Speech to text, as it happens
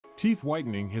Teeth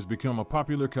whitening has become a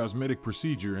popular cosmetic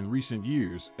procedure in recent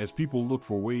years as people look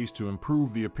for ways to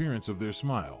improve the appearance of their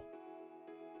smile.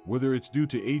 Whether it's due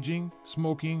to aging,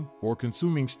 smoking, or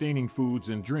consuming staining foods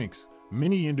and drinks,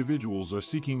 many individuals are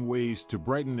seeking ways to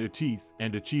brighten their teeth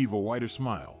and achieve a whiter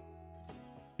smile.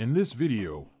 In this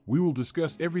video, we will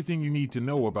discuss everything you need to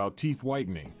know about teeth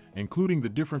whitening, including the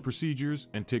different procedures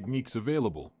and techniques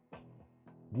available.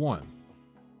 1.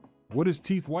 What is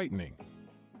teeth whitening?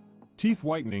 Teeth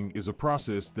whitening is a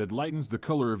process that lightens the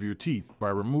color of your teeth by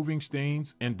removing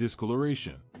stains and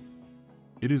discoloration.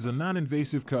 It is a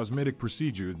non-invasive cosmetic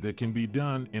procedure that can be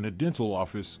done in a dental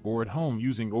office or at home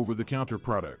using over-the-counter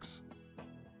products.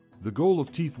 The goal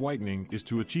of teeth whitening is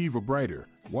to achieve a brighter,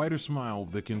 whiter smile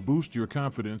that can boost your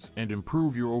confidence and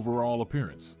improve your overall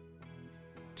appearance.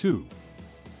 2.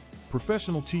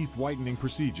 Professional teeth whitening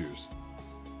procedures.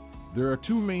 There are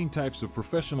two main types of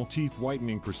professional teeth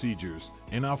whitening procedures: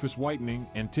 in-office whitening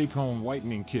and take-home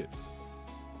whitening kits.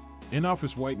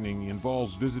 In-office whitening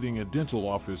involves visiting a dental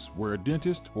office where a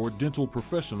dentist or dental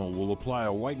professional will apply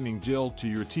a whitening gel to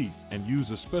your teeth and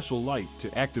use a special light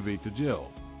to activate the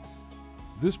gel.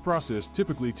 This process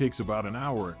typically takes about an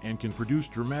hour and can produce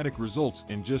dramatic results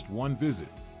in just one visit.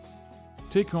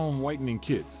 Take-home whitening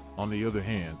kits, on the other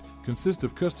hand, consist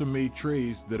of custom-made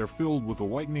trays that are filled with a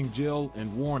whitening gel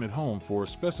and worn at home for a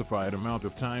specified amount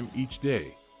of time each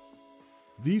day.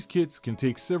 These kits can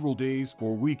take several days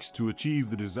or weeks to achieve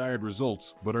the desired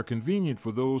results, but are convenient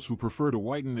for those who prefer to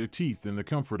whiten their teeth in the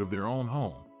comfort of their own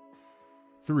home.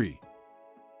 3.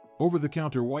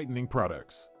 Over-the-counter whitening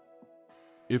products.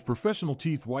 If professional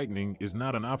teeth whitening is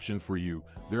not an option for you,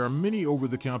 there are many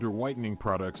over-the-counter whitening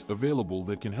products available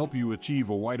that can help you achieve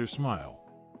a whiter smile.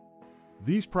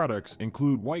 These products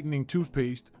include whitening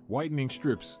toothpaste, whitening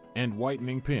strips, and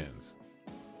whitening pens.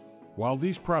 While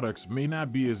these products may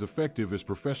not be as effective as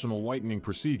professional whitening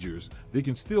procedures, they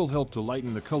can still help to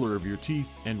lighten the color of your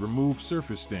teeth and remove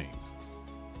surface stains.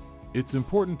 It's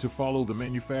important to follow the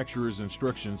manufacturer's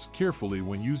instructions carefully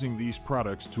when using these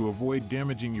products to avoid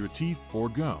damaging your teeth or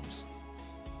gums.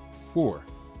 4.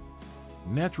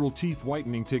 Natural teeth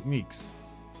whitening techniques.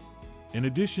 In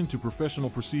addition to professional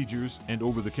procedures and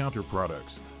over-the-counter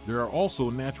products, there are also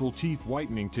natural teeth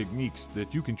whitening techniques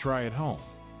that you can try at home.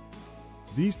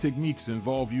 These techniques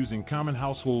involve using common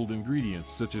household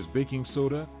ingredients such as baking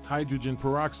soda, hydrogen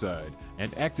peroxide,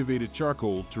 and activated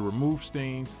charcoal to remove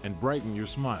stains and brighten your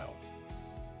smile.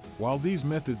 While these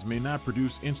methods may not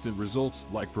produce instant results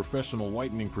like professional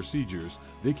whitening procedures,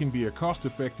 they can be a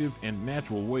cost-effective and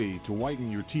natural way to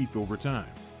whiten your teeth over time.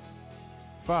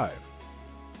 5.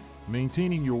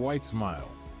 Maintaining your white smile.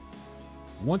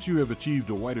 Once you have achieved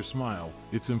a whiter smile,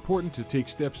 it's important to take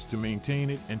steps to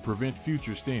maintain it and prevent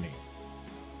future staining.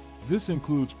 This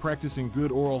includes practicing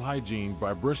good oral hygiene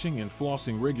by brushing and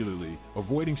flossing regularly,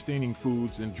 avoiding staining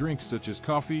foods and drinks such as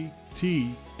coffee,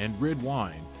 tea, and red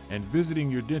wine, and visiting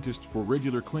your dentist for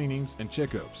regular cleanings and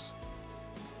checkups.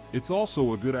 It's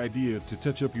also a good idea to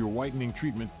touch up your whitening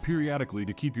treatment periodically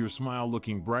to keep your smile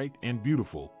looking bright and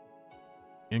beautiful.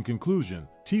 In conclusion,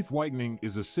 teeth whitening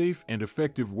is a safe and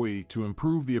effective way to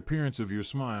improve the appearance of your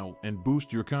smile and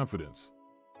boost your confidence.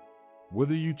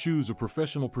 Whether you choose a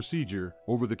professional procedure,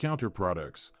 over-the-counter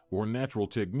products, or natural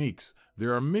techniques,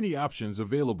 there are many options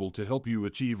available to help you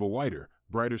achieve a whiter,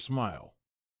 brighter smile.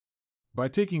 By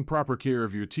taking proper care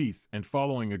of your teeth and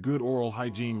following a good oral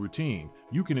hygiene routine,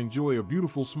 you can enjoy a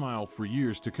beautiful smile for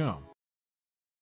years to come.